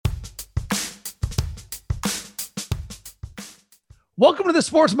Welcome to the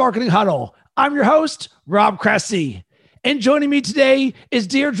Sports Marketing Huddle. I'm your host, Rob Cressy. And joining me today is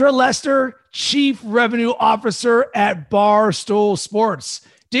Deirdre Lester, Chief Revenue Officer at Barstool Sports.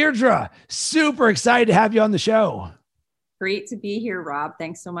 Deirdre, super excited to have you on the show. Great to be here, Rob.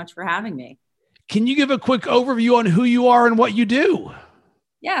 Thanks so much for having me. Can you give a quick overview on who you are and what you do?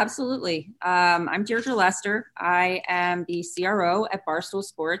 Yeah, absolutely. I'm Deirdre Lester. I am the CRO at Barstool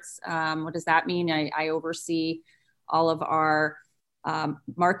Sports. What does that mean? I oversee all of our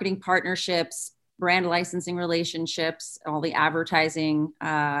marketing partnerships, brand licensing relationships, all the advertising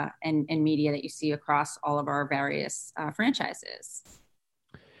and media that you see across all of our various franchises.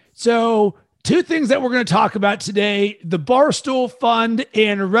 So two things that we're going to talk about today, the Barstool Fund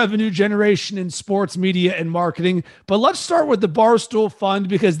and revenue generation in sports media and marketing. But let's start with the Barstool Fund,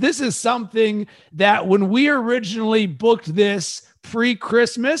 because this is something that when we originally booked this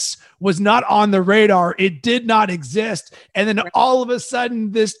pre-Christmas was not on the radar. It did not exist. And then all of a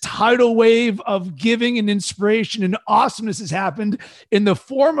sudden, this tidal wave of giving and inspiration and awesomeness has happened in the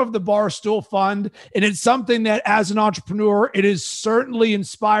form of the Barstool Fund. And it's something that as an entrepreneur, it has certainly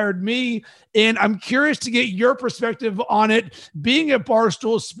inspired me. And I'm curious to get your perspective on it being at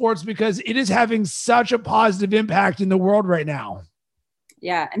Barstool Sports, because it is having such a positive impact in the world right now.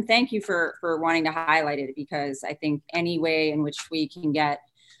 Yeah. And thank you for wanting to highlight it, because I think any way in which we can get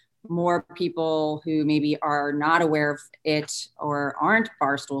more people who maybe are not aware of it or aren't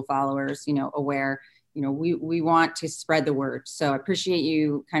Barstool followers, aware, we want to spread the word. So I appreciate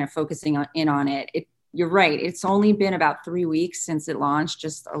you kind of focusing in on it. You're right. It's only been about 3 weeks since it launched,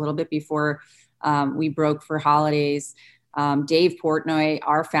 just a little bit before we broke for holidays. Dave Portnoy,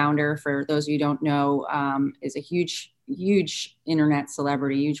 our founder, for those of you who don't know, is a huge internet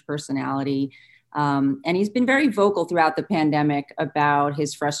celebrity, huge personality. And he's been very vocal throughout the pandemic about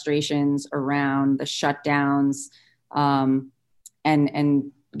his frustrations around the shutdowns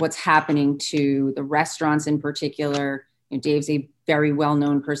and what's happening to the restaurants in particular. Dave's a very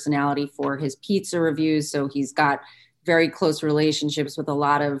well-known personality for his pizza reviews. So he's got very close relationships with a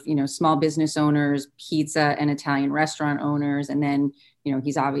lot of, small business owners, pizza and Italian restaurant owners. And then,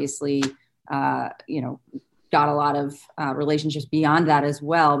 he's obviously, got a lot of relationships beyond that as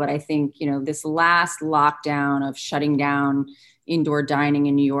well. But I think, this last lockdown of shutting down indoor dining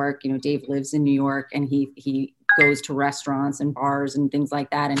in New York, Dave lives in New York and he goes to restaurants and bars and things like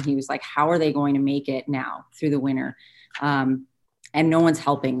that. And he was like, how are they going to make it now through the winter? And no one's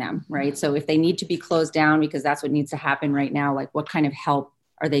helping them, right? So if they need to be closed down because that's what needs to happen right now, like what kind of help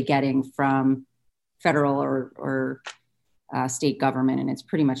are they getting from federal or state government? And it's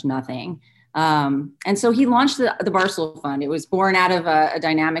pretty much nothing. And so he launched the Barstool Fund. It was born out of a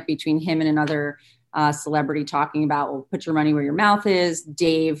dynamic between him and another celebrity talking about, well, put your money where your mouth is.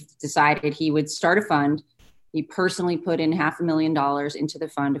 Dave decided he would start a fund. He personally put in $500,000 into the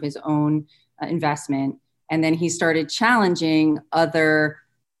fund of his own investment. And then he started challenging other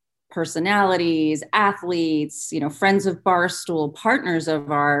personalities, athletes, friends of Barstool, partners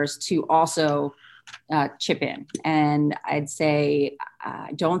of ours to also chip in. And I'd say,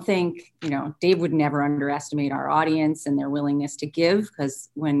 I don't think, Dave would never underestimate our audience and their willingness to give, because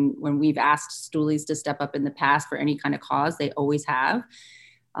when we've asked Stoolies to step up in the past for any kind of cause, they always have.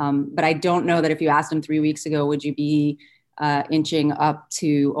 But I don't know that if you asked him 3 weeks ago, would you be inching up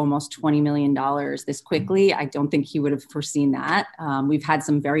to almost $20 million this quickly? I don't think he would have foreseen that. We've had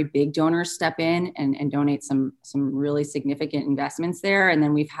some very big donors step in and donate some really significant investments there. And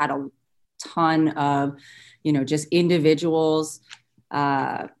then we've had a ton of, just individuals,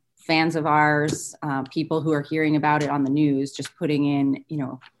 fans of ours, people who are hearing about it on the news, just putting in,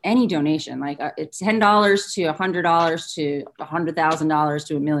 any donation, like it's $10 to $100 to $100,000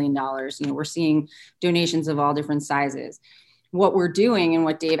 to $1 million. We're seeing donations of all different sizes. What we're doing and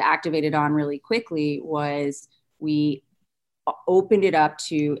what Dave activated on really quickly was we opened it up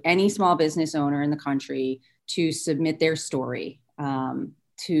to any small business owner in the country to submit their story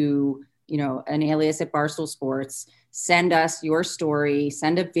to an alias at Barstool Sports. Send us your story,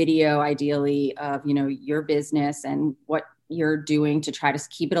 send a video ideally of, your business and what you're doing to try to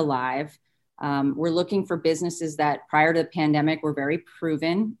keep it alive. We're looking for businesses that prior to the pandemic were very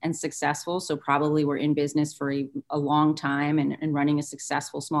proven and successful. So probably were in business for a long time and running a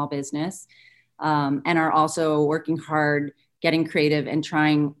successful small business, and are also working hard, getting creative and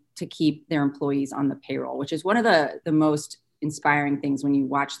trying to keep their employees on the payroll, which is one of the most inspiring things when you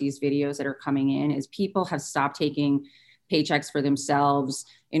watch these videos that are coming in, is people have stopped taking paychecks for themselves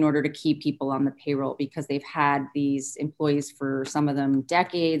in order to keep people on the payroll, because they've had these employees for some of them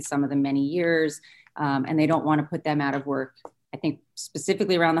decades, some of them many years, and they don't want to put them out of work. I think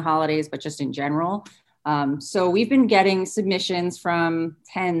specifically around the holidays, but just in general. So we've been getting submissions from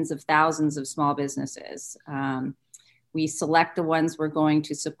tens of thousands of small businesses. We select the ones we're going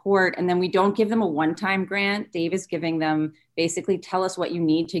to support, and then we don't give them a one-time grant. Dave is giving them basically, tell us what you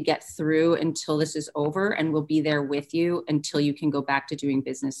need to get through until this is over, and we'll be there with you until you can go back to doing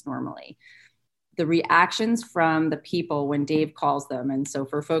business normally. The reactions from the people when Dave calls them, and so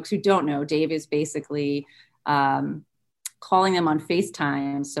for folks who don't know, Dave is basically calling them on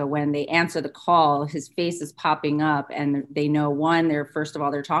FaceTime. So when they answer the call, his face is popping up, and they know, one, first of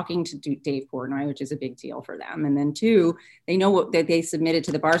all, they're talking to Dave Portnoy, which is a big deal for them. And then two, they know what that they submitted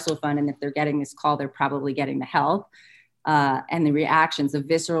to the Barstool Fund. And if they're getting this call, they're probably getting the help. And the reactions, the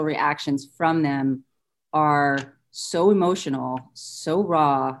visceral reactions from them are so emotional, so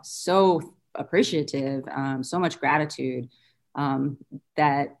raw, so appreciative, so much gratitude.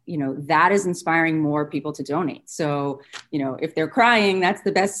 That, that is inspiring more people to donate. So, if they're crying, that's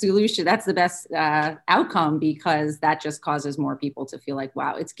the best solution. That's the best outcome, because that just causes more people to feel like,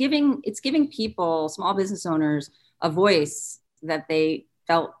 wow, it's giving people, small business owners, a voice that they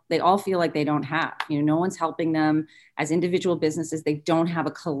all feel like they don't have. No one's helping them as individual businesses. They don't have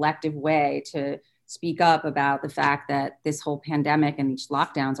a collective way to speak up about the fact that this whole pandemic and these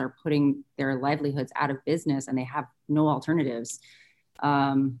lockdowns are putting their livelihoods out of business, and they have no alternatives.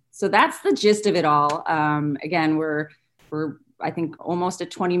 So that's the gist of it all. Again, we're I think almost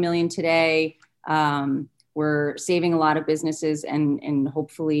at 20 million today. We're saving a lot of businesses and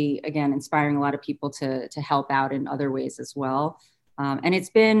hopefully, again, inspiring a lot of people to help out in other ways as well. And it's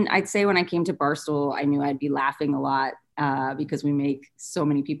been, I'd say when I came to Barstool, I knew I'd be laughing a lot because we make so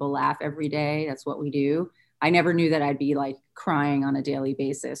many people laugh every day. That's what we do. I never knew that I'd be like crying on a daily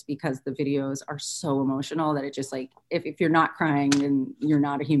basis, because the videos are so emotional that it just like, if you're not crying, then you're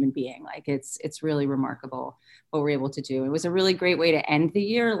not a human being. Like it's really remarkable what we're able to do. It was a really great way to end the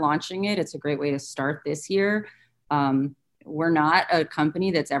year launching it. It's a great way to start this year. We're not a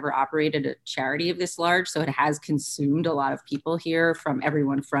company that's ever operated a charity of this large. So it has consumed a lot of people here, from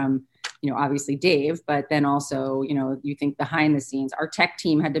everyone from, obviously Dave, but then also, you think behind the scenes, our tech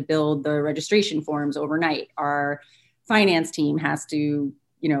team had to build the registration forms overnight. Our finance team has to,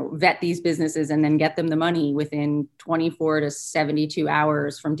 vet these businesses and then get them the money within 24 to 72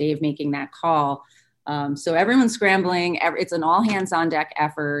 hours from Dave making that call. So everyone's scrambling. It's an all hands on deck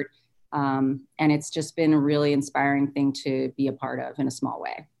effort. And it's just been a really inspiring thing to be a part of in a small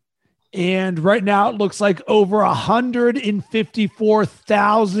way. And right now it looks like over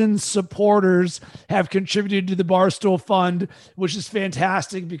 154,000 supporters have contributed to the Barstool Fund, which is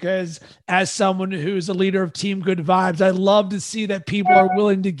fantastic, because as someone who's a leader of Team Good Vibes, I love to see that people are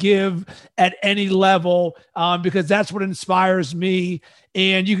willing to give at any level, because that's what inspires me.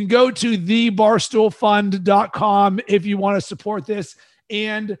 And you can go to thebarstoolfund.com if you want to support this.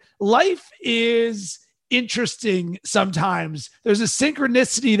 And life is interesting sometimes. There's a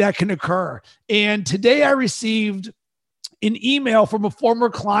synchronicity that can occur. And today I received an email from a former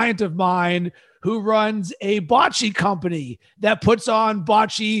client of mine who runs a bocce company that puts on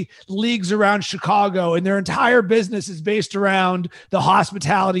bocce leagues around Chicago, and their entire business is based around the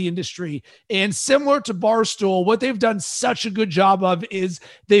hospitality industry. And similar to Barstool, what they've done such a good job of is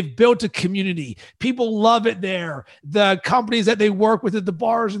they've built a community. People love it there. The companies that they work with at the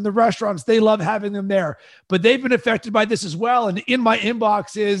bars and the restaurants, they love having them there. But they've been affected by this as well. And in my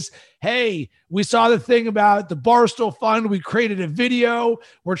inbox is, hey, we saw the thing about the Barstool Fund. We created a video.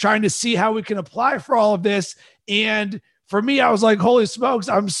 We're trying to see how we can apply for all of this. And for me, I was like, holy smokes,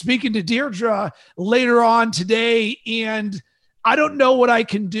 I'm speaking to Deirdre later on today, and I don't know what I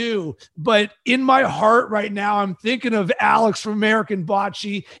can do. But in my heart right now, I'm thinking of Alex from American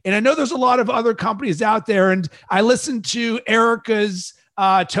Bocce. And I know there's a lot of other companies out there. And I listened to Erica's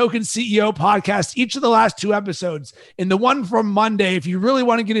Token CEO podcast, each of the last 2 episodes. In the one from Monday, if you really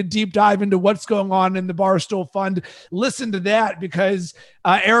want to get a deep dive into what's going on in the Barstool Fund, listen to that, because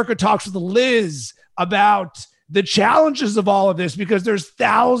Erica talks with Liz about the challenges of all of this, because there's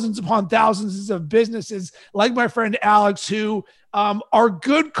thousands upon thousands of businesses like my friend Alex who are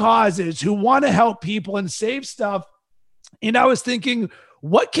good causes, who want to help people and save stuff. And I was thinking,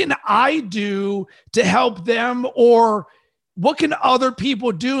 what can I do to help them, or what can other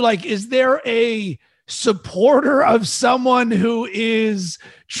people do? Like, is there a supporter of someone who is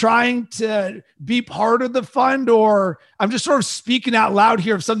trying to be part of the fund? Or I'm just sort of speaking out loud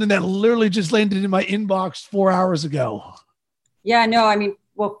here of something that literally just landed in my inbox 4 hours ago. Yeah, no, I mean,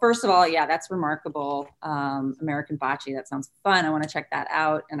 well, first of all, yeah, that's remarkable. American Bocce, that sounds fun. I want to check that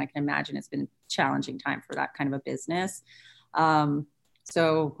out. And I can imagine it's been a challenging time for that kind of a business.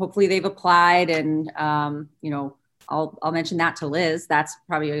 So hopefully they've applied, and, I'll mention that to Liz. That's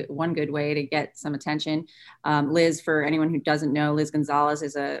probably one good way to get some attention. Liz, for anyone who doesn't know, Liz Gonzalez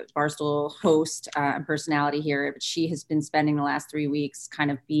is a Barstool host and personality here, but she has been spending the last 3 weeks kind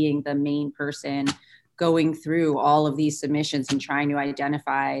of being the main person going through all of these submissions and trying to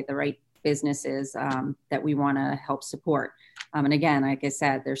identify the right businesses that we want to help support. And again, like I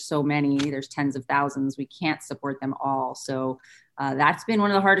said, there's so many, there's tens of thousands. We can't support them all. So that's been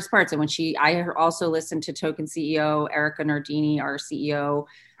one of the hardest parts. And I also listened to Token CEO, Erica Nardini, our CEO.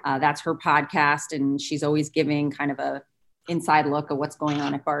 That's her podcast. And she's always giving kind of a inside look at what's going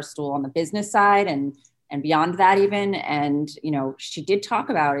on at Barstool on the business side and beyond that even. And, she did talk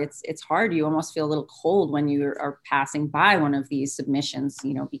about it's hard. You almost feel a little cold when you are passing by one of these submissions,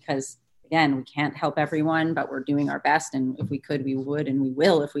 because again, we can't help everyone, but we're doing our best. And if we could, we would, and we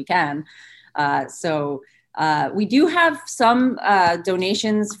will if we can. We do have some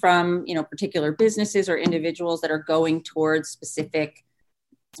donations from, particular businesses or individuals that are going towards specific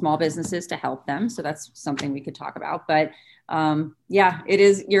small businesses to help them. So that's something we could talk about. But it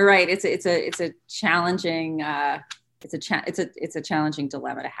is. You're right. It's a challenging. It's a challenging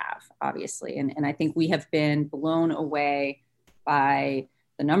dilemma to have, obviously. And I think we have been blown away by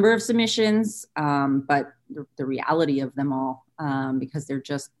the number of submissions, but the reality of them all, because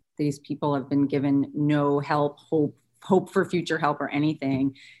these people have been given no help, hope for future help or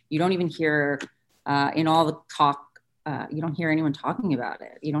anything. You don't even hear in all the talk, you don't hear anyone talking about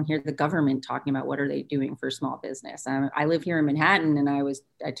it. You don't hear the government talking about what are they doing for small business. I live here in Manhattan, and I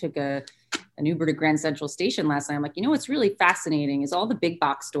took an Uber to Grand Central Station last night. I'm like, what's really fascinating is all the big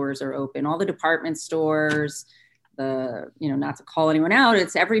box stores are open, all the department stores, not to call anyone out,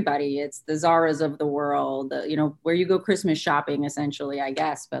 it's everybody. It's the Zaras of the world, where you go Christmas shopping, essentially, I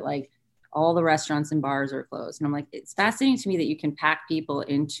guess. But like all the restaurants and bars are closed. And I'm like, it's fascinating to me that you can pack people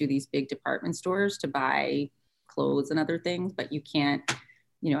into these big department stores to buy clothes and other things, but you can't,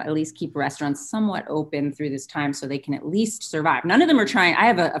 at least keep restaurants somewhat open through this time so they can at least survive. None of them are trying. I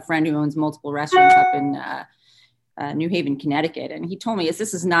have a friend who owns multiple restaurants up in New Haven, Connecticut. And he told me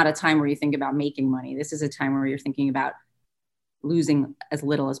this is not a time where you think about making money. This is a time where you're thinking about losing as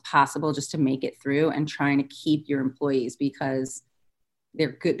little as possible just to make it through and trying to keep your employees because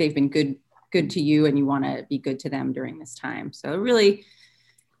they're good. They've been good to you and you want to be good to them during this time. So it really,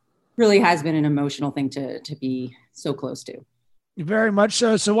 really has been an emotional thing to be so close to. Very much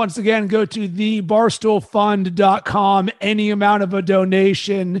so. So once again, go to thebarstoolfund.com. Any amount of a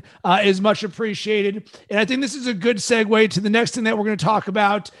donation is much appreciated. And I think this is a good segue to the next thing that we're going to talk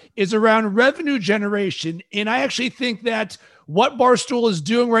about is around revenue generation. And I actually think that what Barstool is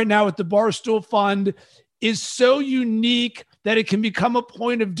doing right now with the Barstool Fund is so unique that it can become a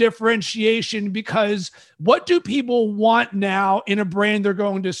point of differentiation, because what do people want now in a brand they're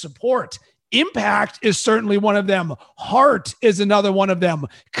going to support? Impact is certainly one of them. Heart is another one of them.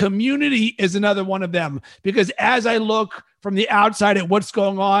 Community is another one of them. Because as I look from the outside at what's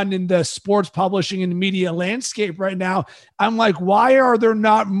going on in the sports publishing and media landscape right now, I'm like, why are there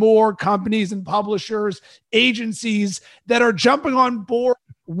not more companies and publishers, agencies that are jumping on board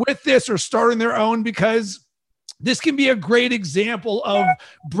with this or starting their own? Because this can be a great example of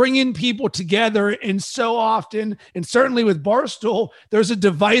bringing people together. And so often, and certainly with Barstool, there's a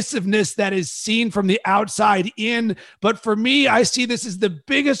divisiveness that is seen from the outside in. But for me, I see this as the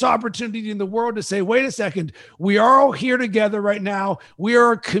biggest opportunity in the world to say, wait a second, we are all here together right now. We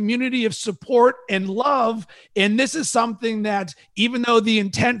are a community of support and love. And this is something that, even though the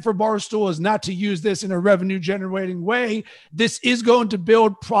intent for Barstool is not to use this in a revenue generating way, this is going to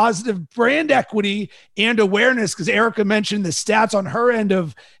build positive brand equity and awareness. Because Erica mentioned the stats on her end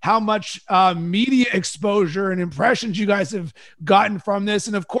of how much media exposure and impressions you guys have gotten from this.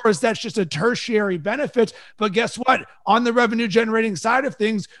 And of course, that's just a tertiary benefit. But guess what? On the revenue generating side of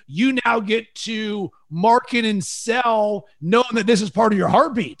things, you now get to market and sell knowing that this is part of your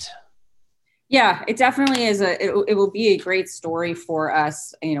heartbeat. Yeah, it definitely is. It will be a great story for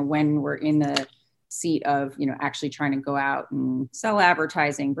us, when we're in the seat of, actually trying to go out and sell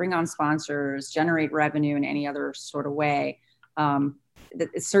advertising, bring on sponsors, generate revenue in any other sort of way.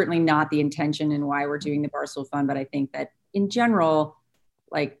 It's certainly not the intention and why we're doing the Barstool Fund. But I think that in general,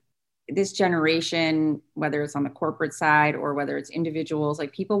 like this generation, whether it's on the corporate side or whether it's individuals,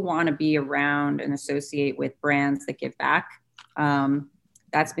 like people want to be around and associate with brands that give back.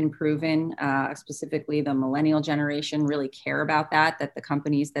 That's been proven. Specifically, the millennial generation really care about that the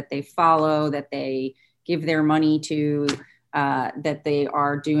companies that they follow, that they give their money to, that they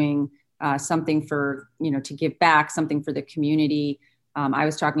are doing something for, to give back, something for the community. I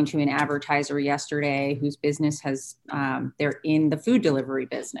was talking to an advertiser yesterday whose business they're in the food delivery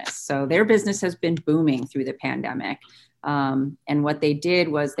business. So their business has been booming through the pandemic. And what they did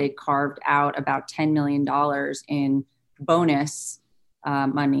was they carved out about $10 million in bonus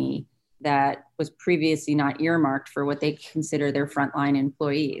money that was previously not earmarked for what they consider their frontline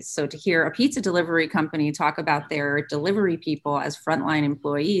employees. So to hear a pizza delivery company talk about their delivery people as frontline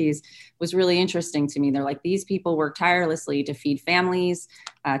employees was really interesting to me. They're like, these people work tirelessly to feed families,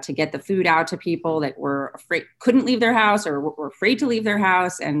 to get the food out to people that were afraid, couldn't leave their house or were afraid to leave their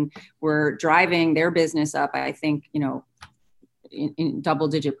house, and were driving their business up, I think, in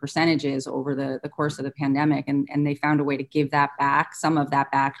double-digit percentages over the course of the pandemic, and they found a way to give that back, some of that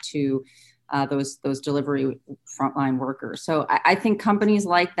back to those delivery frontline workers. So I think companies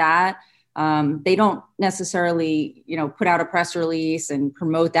like that, they don't necessarily, put out a press release and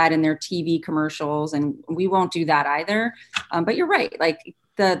promote that in their TV commercials, and we won't do that either. But you're right, like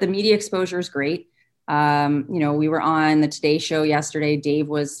the media exposure is great. We were on the Today Show yesterday. Dave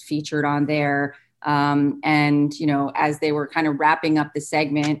was featured on there. And as they were kind of wrapping up the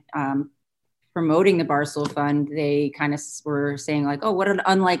segment, promoting the Barstool Fund, they kind of were saying like, oh, what an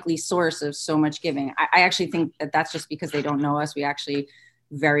unlikely source of so much giving. I actually think that that's just because they don't know us. We actually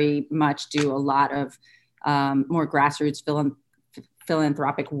very much do a lot of more grassroots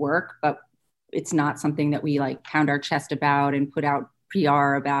philanthropic work, but it's not something that we like pound our chest about and put out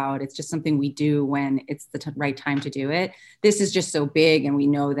PR about. It's just something we do when it's the right time to do it. This is just so big. And we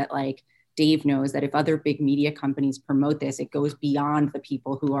know that, like Dave knows, that if other big media companies promote this, it goes beyond the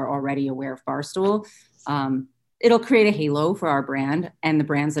people who are already aware of Barstool. It'll create a halo for our brand and the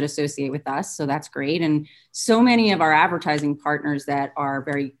brands that associate with us. So that's great. And so many of our advertising partners that are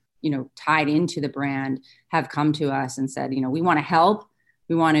very, tied into the brand have come to us and said, we want to help.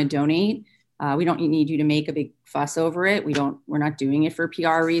 We want to donate. We don't need you to make a big fuss over it. We're not doing it for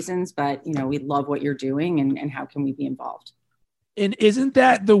PR reasons, but we love what you're doing, and how can we be involved? And isn't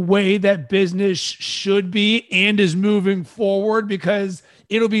that the way that business should be and is moving forward? Because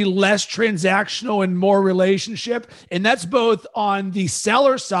it'll be less transactional and more relationship. And that's both on the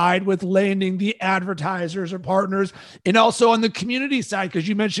seller side with landing the advertisers or partners, and also on the community side, because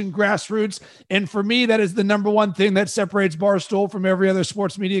you mentioned grassroots. And for me, that is the number one thing that separates Barstool from every other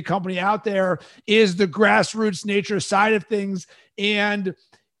sports media company out there, is the grassroots nature side of things. And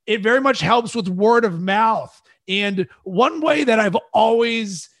it very much helps with word of mouth. And one way that I've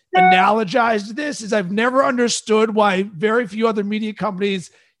always analogized this is I've never understood why very few other media companies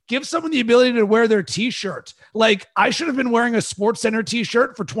give someone the ability to wear their t-shirt. Like, I should have been wearing a SportsCenter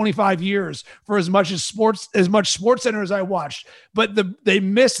t-shirt for 25 years for as much SportsCenter as I watched, but they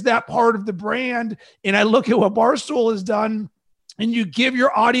missed that part of the brand. And I look at what Barstool has done, and you give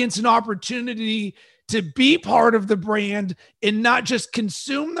your audience an opportunity to be part of the brand and not just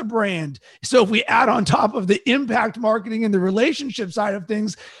consume the brand. So if we add on top of the impact marketing and the relationship side of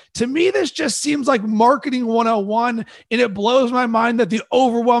things, to me, this just seems like marketing 101. And it blows my mind that the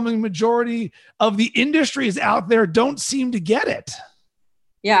overwhelming majority of the industries out there don't seem to get it.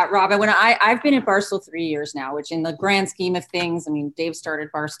 Yeah, Rob, I've been at Barstool 3 years now, which in the grand scheme of things, Dave started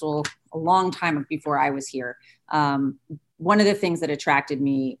Barstool a long time before I was here. One of the things that attracted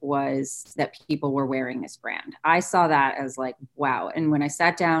me was that people were wearing this brand. I saw that as like, wow. And when I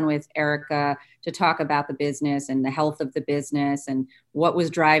sat down with Erica to talk about the business and the health of the business and what was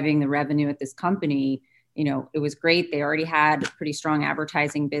driving the revenue at this company, it was great. They already had a pretty strong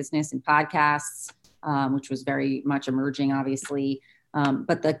advertising business and podcasts, which was very much emerging, obviously.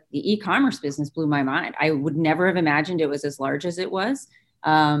 But the e-commerce business blew my mind. I would never have imagined it was as large as it was.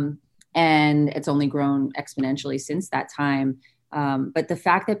 And it's only grown exponentially since that time. But the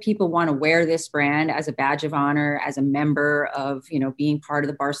fact that people want to wear this brand as a badge of honor, as a member of, being part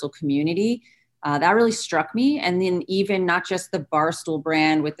of the Barstool community, that really struck me. And then even not just the Barstool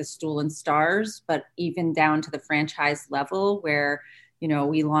brand with the stool and stars, but even down to the franchise level where,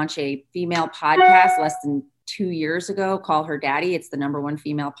 we launch a female podcast less than 2 years ago, Call Her Daddy. It's the #1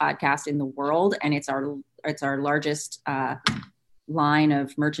 female podcast in the world. And it's our largest line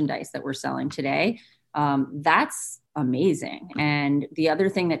of merchandise that we're selling today. That's amazing. And the other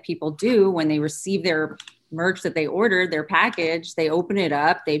thing that people do when they receive their merch that they ordered, their package, they open it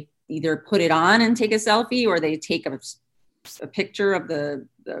up, they either put it on and take a selfie, or they take a picture of the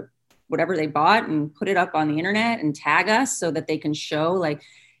whatever they bought and put it up on the internet and tag us so that they can show like,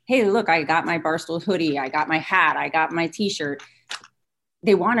 hey, look, I got my Barstool hoodie, I got my hat, I got my t-shirt.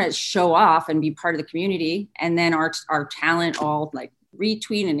 They want to show off and be part of the community. And then our talent all like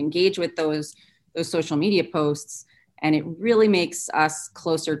retweet and engage with those social media posts. And it really makes us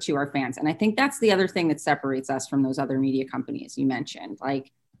closer to our fans. And I think that's the other thing that separates us from those other media companies you mentioned.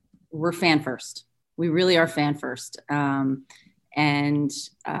 Like, we're fan first. We really are fan first. And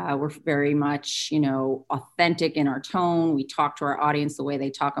we're very much, authentic in our tone. We talk to our audience the way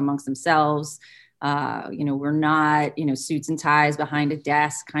they talk amongst themselves. We're not, suits and ties behind a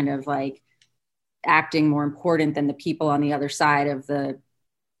desk, kind of like acting more important than the people on the other side of the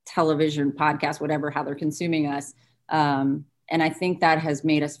television, podcast, whatever, how they're consuming us. And I think that has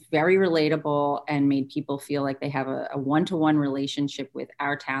made us very relatable and made people feel like they have a one-to-one relationship with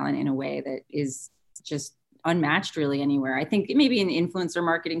our talent in a way that is just unmatched really anywhere. I think maybe in the influencer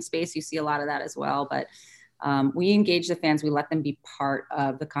marketing space, you see a lot of that as well, but we engage the fans. We let them be part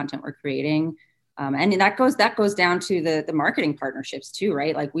of the content we're creating. And that goes down to the marketing partnerships too,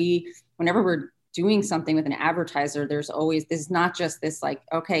 right? Like whenever we're doing something with an advertiser, there's always, this is not just this like,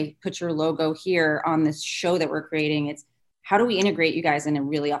 okay, put your logo here on this show that we're creating. It's how do we integrate you guys in a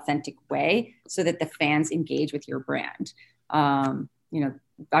really authentic way so that the fans engage with your brand?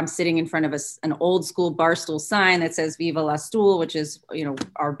 I'm sitting in front of an old school Barstool sign that says Viva la Stool, which is,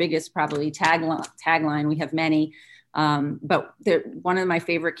 our biggest probably tagline. We have many. But one of my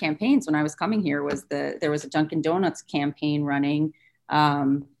favorite campaigns when I was coming here was there was a Dunkin' Donuts campaign running.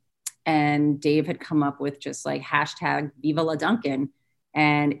 And Dave had come up with just like hashtag Viva la Dunkin'.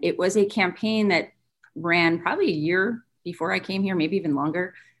 And it was a campaign that ran probably a year before I came here, maybe even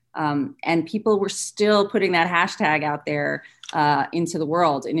longer. And people were still putting that hashtag out there into the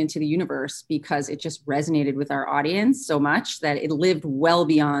world and into the universe because it just resonated with our audience so much that it lived well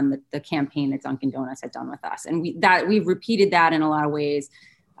beyond the campaign that Dunkin' Donuts had done with us. And we've repeated that in a lot of ways.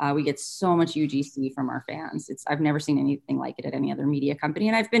 We get so much UGC from our fans. I've never seen anything like it at any other media company.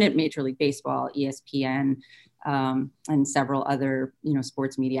 And I've been at Major League Baseball, ESPN, and several other,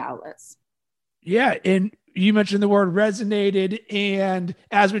 sports media outlets. Yeah. And you mentioned the word resonated. And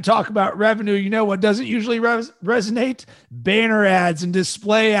as we talk about revenue, what doesn't usually resonate? Banner ads and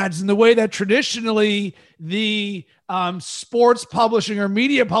display ads, and the way that traditionally the sports publishing or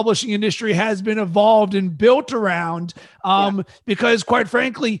media publishing industry has been evolved and built around, because quite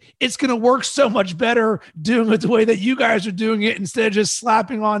frankly, it's going to work so much better doing it the way that you guys are doing it instead of just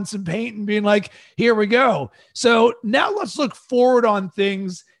slapping on some paint and being like, here we go. So now let's look forward on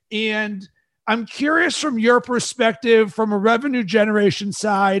things. And I'm curious from your perspective, from a revenue generation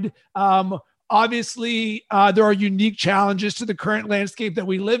side, obviously there are unique challenges to the current landscape that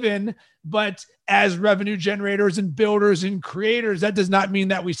we live in, but as revenue generators and builders and creators, that does not mean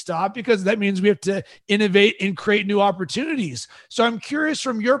that we stop, because that means we have to innovate and create new opportunities. So I'm curious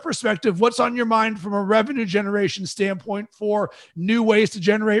from your perspective, what's on your mind from a revenue generation standpoint for new ways to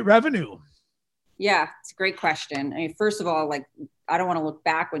generate revenue? Yeah, it's a great question. I mean, first of all, I don't want to look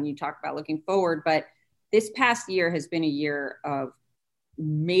back when you talk about looking forward, but this past year has been a year of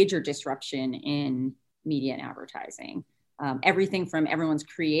major disruption in media and advertising. Everything from everyone's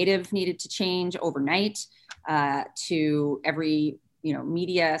creative needed to change overnight to every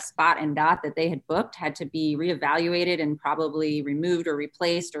media spot and dot that they had booked had to be reevaluated and probably removed or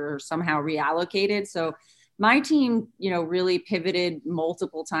replaced or somehow reallocated. So my team, really pivoted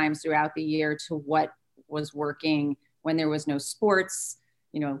multiple times throughout the year to what was working when there was no sports.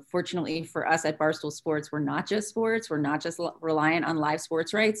 Fortunately for us at Barstool Sports, we're not just sports. We're not just reliant on live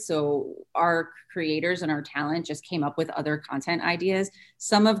sports rights. So our creators and our talent just came up with other content ideas.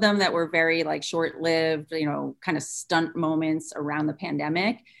 Some of them that were very short-lived, kind of stunt moments around the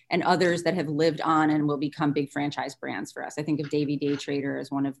pandemic, and others that have lived on and will become big franchise brands for us. I think of Davey Day Trader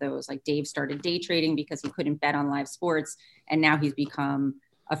as one of those. Dave started day trading because he couldn't bet on live sports, and now he's become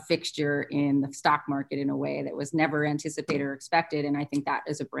a fixture in the stock market in a way that was never anticipated or expected. And I think that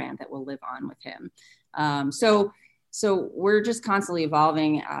is a brand that will live on with him. So we're just constantly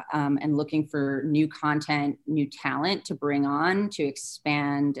evolving and looking for new content, new talent to bring on to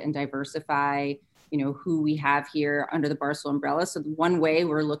expand and diversify, who we have here under the Barstool umbrella. So one way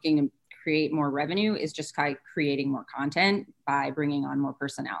we're looking to create more revenue is just by creating more content by bringing on more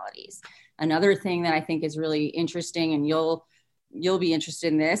personalities. Another thing that I think is really interesting, and you'll be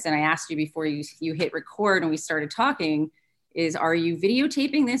interested in this, and I asked you before you hit record and we started talking, is are you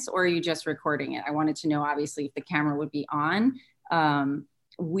videotaping this or are you just recording it? I wanted to know, obviously, if the camera would be on.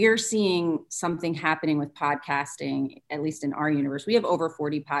 We're seeing something happening with podcasting, at least in our universe. We have over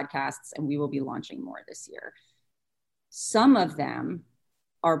 40 podcasts and we will be launching more this year. Some of them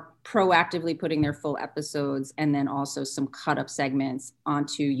are proactively putting their full episodes and then also some cut up segments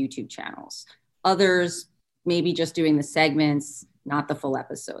onto YouTube channels. Others maybe just doing the segments, not the full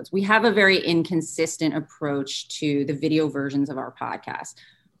episodes. We have a very inconsistent approach to the video versions of our podcast.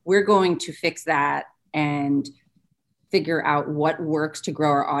 We're going to fix that and figure out what works to grow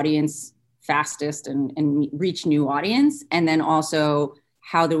our audience fastest and reach new audience. And then also,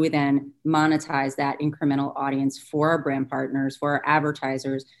 how do we then monetize that incremental audience for our brand partners, for our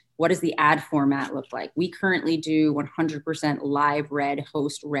advertisers? What does the ad format look like? We currently do 100% live read,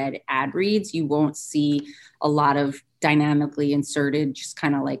 host read ad reads. You won't see a lot of dynamically inserted, just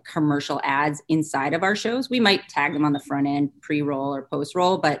kind of like commercial ads inside of our shows. We might tag them on the front end, pre-roll or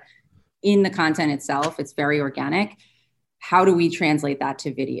post-roll, but in the content itself, it's very organic. How do we translate that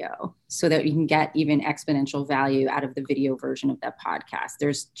to video so that we can get even exponential value out of the video version of that podcast?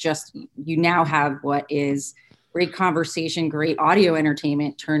 There's just, you now have what is great conversation, great audio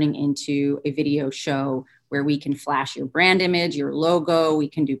entertainment turning into a video show where we can flash your brand image, your logo, we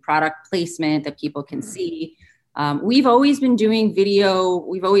can do product placement that people can see. We've always been doing video.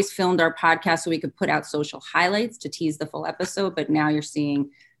 We've always filmed our podcast so we could put out social highlights to tease the full episode, but now you're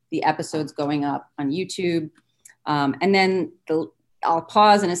seeing the episodes going up on YouTube. And then I'll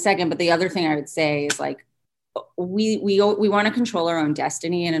pause in a second, but the other thing I would say is like, we want to control our own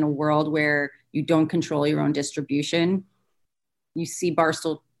destiny. And in a world where you don't control your own distribution, you see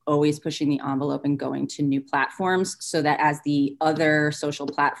Barstool always pushing the envelope and going to new platforms so that as the other social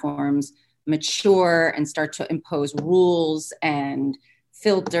platforms mature and start to impose rules and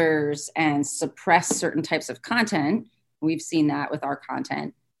filters and suppress certain types of content, we've seen that with our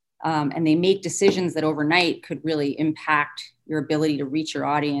content, and they make decisions that overnight could really impact your ability to reach your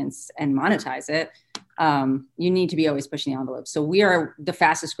audience and monetize it. You need to be always pushing the envelope. So we are the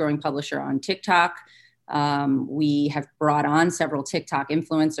fastest growing publisher on TikTok. We have brought on several TikTok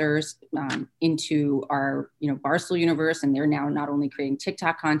influencers into our, Barstool universe, and they're now not only creating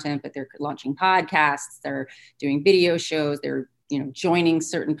TikTok content, but they're launching podcasts. They're doing video shows. They're joining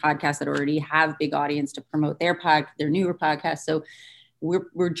certain podcasts that already have big audience to promote their newer podcasts. So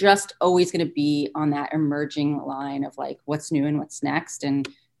we're just always going to be on that emerging line of like what's new and what's next. And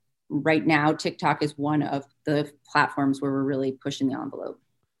right now, TikTok is one of the platforms where we're really pushing the envelope.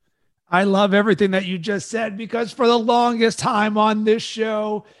 I love everything that you just said, because for the longest time on this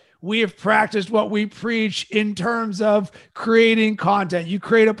show, we have practiced what we preach in terms of creating content. You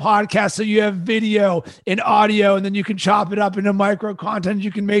create a podcast so you have video and audio, and then you can chop it up into micro content.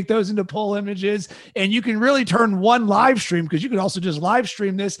 You can make those into pull images, and you can really turn one live stream, because you can also just live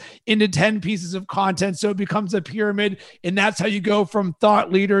stream this, into 10 pieces of content. So it becomes a pyramid, and that's how you go from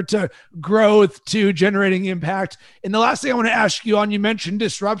thought leader to growth to generating impact. And the last thing I want to ask you on, you mentioned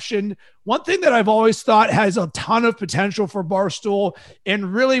disruption. One thing that I've always thought has a ton of potential for Barstool,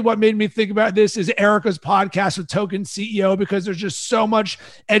 and really what made me think about this, is Erica's podcast with Token CEO, because there's just so much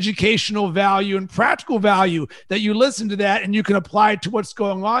educational value and practical value that you listen to that and you can apply it to what's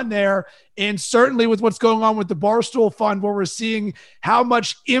going on there. And certainly with what's going on with the Barstool Fund, where we're seeing how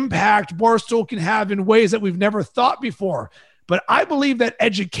much impact Barstool can have in ways that we've never thought before. But I believe that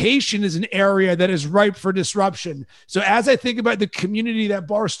education is an area that is ripe for disruption. So as I think about the community that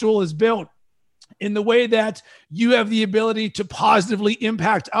Barstool has built, in the way that you have the ability to positively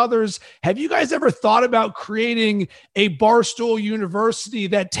impact others, have you guys ever thought about creating a Barstool University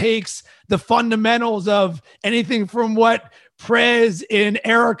that takes the fundamentals of anything from what Prez and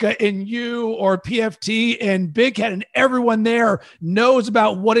Erica and you, or PFT and Big Cat and everyone there knows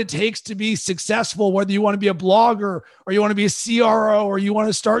about what it takes to be successful, whether you want to be a blogger or you want to be a CRO or you want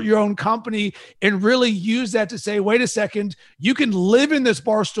to start your own company, and really use that to say, wait a second, you can live in this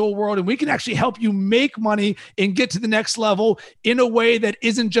Barstool world and we can actually help you make money and get to the next level in a way that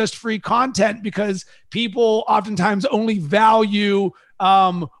isn't just free content, because people oftentimes only value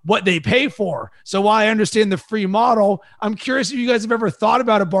what they pay for. So while I understand the free model, I'm curious if you guys have ever thought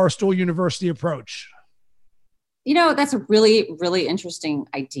about a Barstool University approach. That's a really, really interesting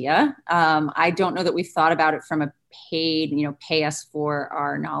idea. I don't know that we've thought about it from a paid, pay us for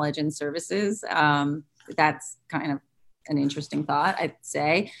our knowledge and services. That's kind of an interesting thought, I'd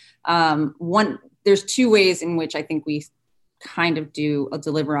say. There's two ways in which I think we kind of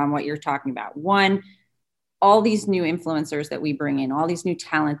deliver on what you're talking about. One, all these new influencers that we bring in, all these new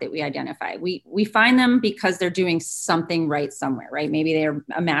talent that we identify, we find them because they're doing something right somewhere, right? Maybe they're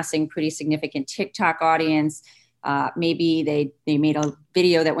amassing pretty significant TikTok audience. Maybe they made a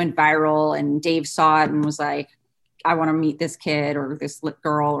video that went viral and Dave saw it and was like, I want to meet this kid or this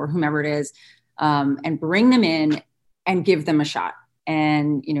girl or whomever it is, and bring them in and give them a shot.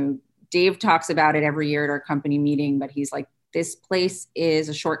 And, Dave talks about it every year at our company meeting, but he's like, this place is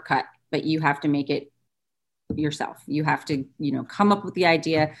a shortcut, but you have to make it yourself. You have to, come up with the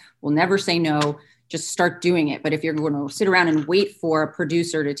idea. We'll never say no, just start doing it. But if you're going to sit around and wait for a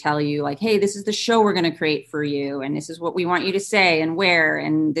producer to tell you like, hey, this is the show we're going to create for you, and this is what we want you to say and where,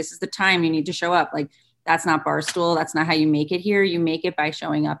 and this is the time you need to show up, like, That's not Barstool. That's not how you make it here. You make it by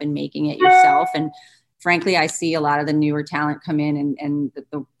showing up and making it yourself. And frankly, I see a lot of the newer talent come in and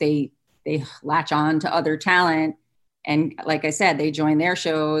they latch on to other talent. And like I said, they join their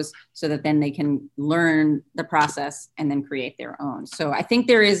shows so that then they can learn the process and then create their own. So I think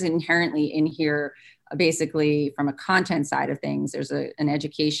there is inherently in here, basically from a content side of things, there's an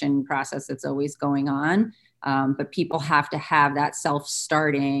education process that's always going on. But people have to have that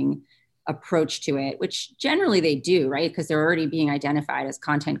self-starting approach to it, which generally they do, right? Because they're already being identified as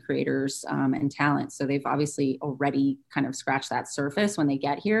content creators and talent. So they've obviously already kind of scratched that surface when they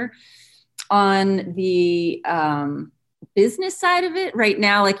get here. On the business side of it right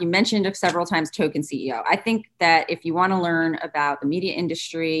now, like you mentioned several times, Token CEO. I think that if you want to learn about the media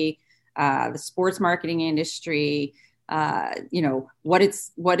industry, the sports marketing industry, what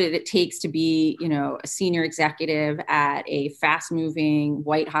it takes to be, a senior executive at a fast moving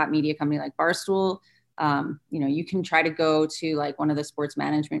white hot media company like Barstool. You can try to go to like one of the sports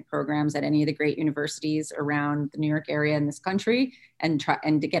management programs at any of the great universities around the New York area in this country and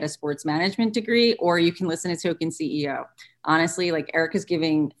to get a sports management degree, or you can listen to Token CEO. Honestly, like Erica's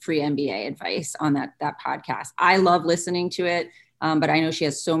giving free MBA advice on that podcast. I love listening to it. But I know she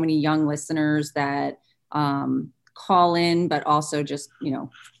has so many young listeners that call in, but also just,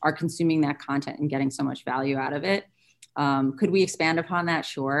 are consuming that content and getting so much value out of it. Could we expand upon that?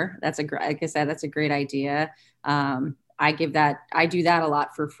 Sure. Like I said, that's a great idea. I do that a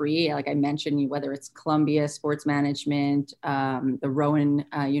lot for free. Like I mentioned, whether it's Columbia Sports Management, the Rowan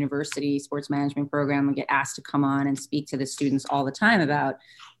University Sports Management Program, we get asked to come on and speak to the students all the time about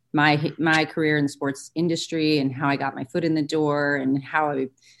my career in the sports industry and how I got my foot in the door and how I,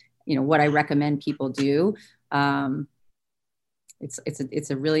 what I recommend people do. It's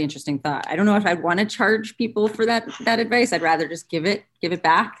a really interesting thought. I don't know if I'd want to charge people for that advice. I'd rather just give it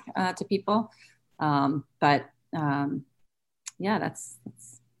back to people. That's.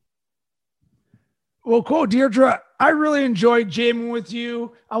 Well, cool, Deirdre. I really enjoyed jamming with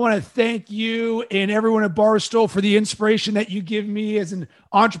you. I want to thank you and everyone at Barstool for the inspiration that you give me as an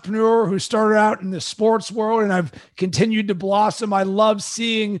entrepreneur who started out in the sports world, and I've continued to blossom. I love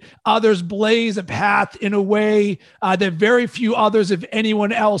seeing others blaze a path in a way that very few others, if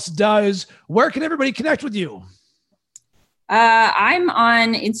anyone else, does. Where can everybody connect with you? I'm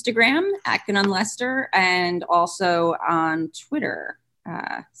on Instagram at Gunun Lester and also on Twitter,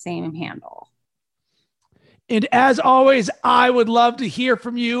 same handle. And as always, I would love to hear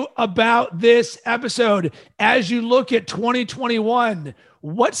from you about this episode. As you look at 2021,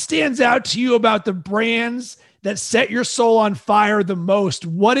 what stands out to you about the brands that set your soul on fire the most?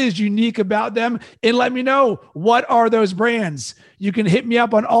 What is unique about them? And let me know, what are those brands? You can hit me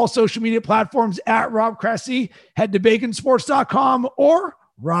up on all social media platforms at Rob Cressy. Head to baconsports.com or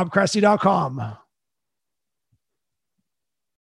robcressy.com.